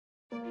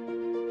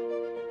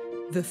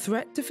The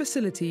threat to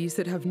facilities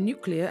that have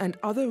nuclear and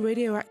other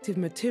radioactive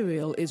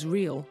material is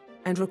real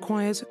and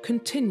requires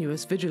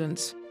continuous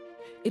vigilance.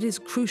 It is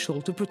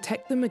crucial to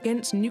protect them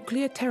against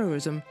nuclear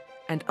terrorism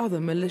and other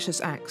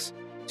malicious acts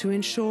to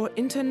ensure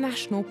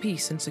international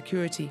peace and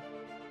security.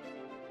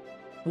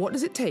 What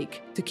does it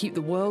take to keep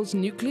the world's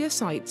nuclear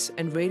sites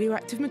and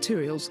radioactive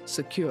materials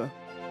secure?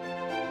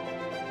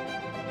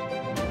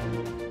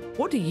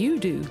 What do you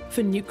do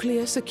for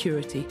nuclear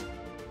security?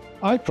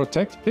 I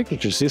protect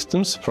technology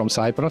systems from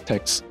cyber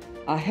attacks.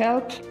 I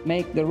help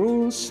make the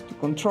rules to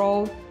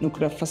control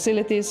nuclear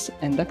facilities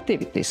and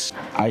activities.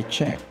 I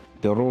check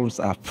the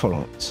rules are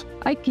followed.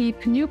 I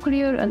keep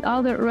nuclear and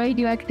other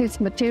radioactive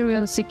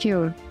materials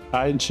secure.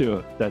 I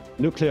ensure that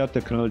nuclear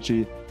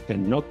technology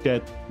cannot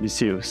get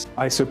misused.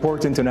 I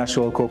support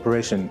international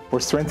cooperation for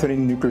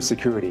strengthening nuclear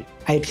security.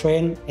 I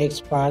train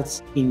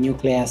experts in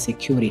nuclear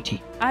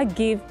security. I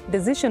give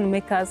decision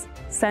makers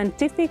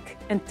scientific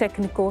and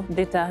technical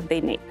data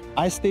they need.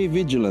 I stay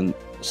vigilant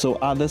so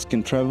others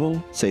can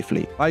travel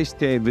safely. I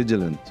stay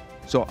vigilant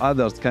so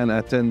others can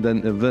attend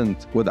an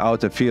event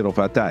without a fear of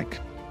attack.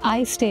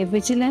 I stay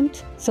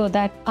vigilant so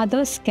that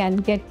others can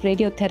get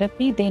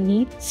radiotherapy they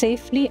need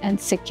safely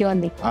and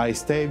securely. I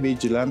stay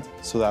vigilant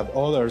so that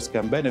others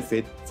can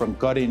benefit from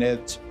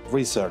cutting-edge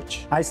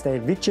research. I stay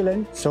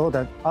vigilant so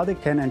that others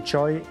can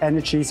enjoy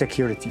energy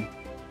security.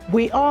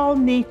 We all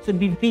need to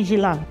be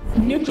vigilant.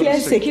 Nuclear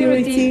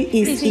security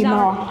is in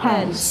our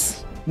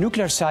hands.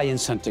 Nuclear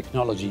science and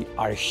technology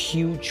are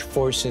huge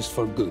forces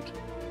for good.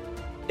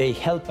 They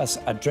help us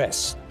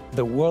address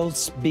the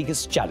world's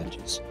biggest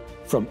challenges,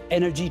 from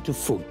energy to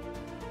food.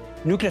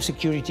 Nuclear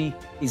security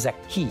is a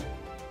key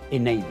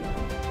enabler.